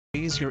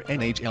Raise your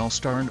NHL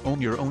star and own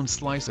your own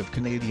slice of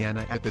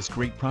Canadiana at this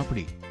great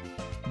property.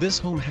 This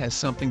home has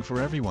something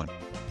for everyone.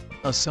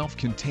 A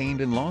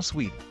self-contained in-law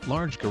suite,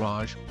 large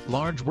garage,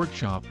 large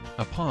workshop,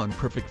 a pond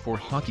perfect for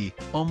hockey,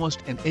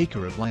 almost an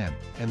acre of land,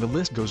 and the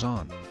list goes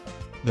on.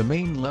 The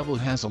main level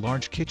has a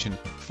large kitchen,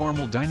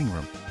 formal dining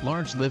room,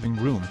 large living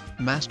room,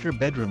 master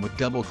bedroom with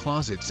double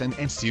closets and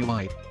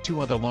ensuite, 2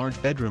 other large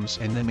bedrooms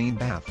and a main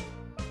bath.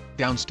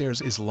 Downstairs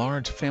is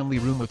large family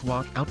room with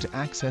walk-out to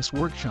access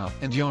workshop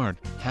and yard,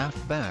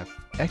 half bath,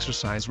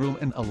 exercise room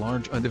and a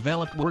large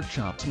undeveloped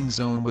workshop teen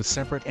zone with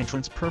separate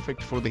entrance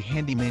perfect for the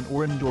handyman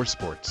or indoor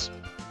sports.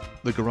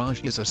 The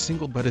garage is a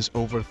single but is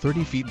over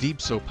 30 feet deep,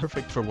 so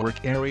perfect for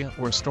work area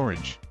or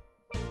storage.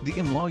 The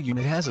in-law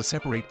unit has a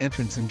separate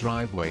entrance and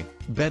driveway,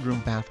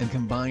 bedroom, bath and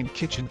combined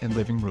kitchen and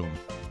living room.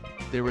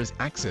 There is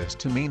access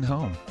to main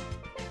home.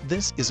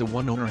 This is a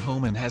one-owner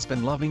home and has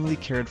been lovingly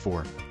cared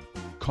for.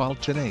 Call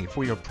today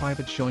for your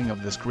private showing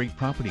of this great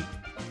property.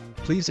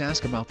 Please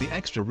ask about the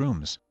extra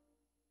rooms.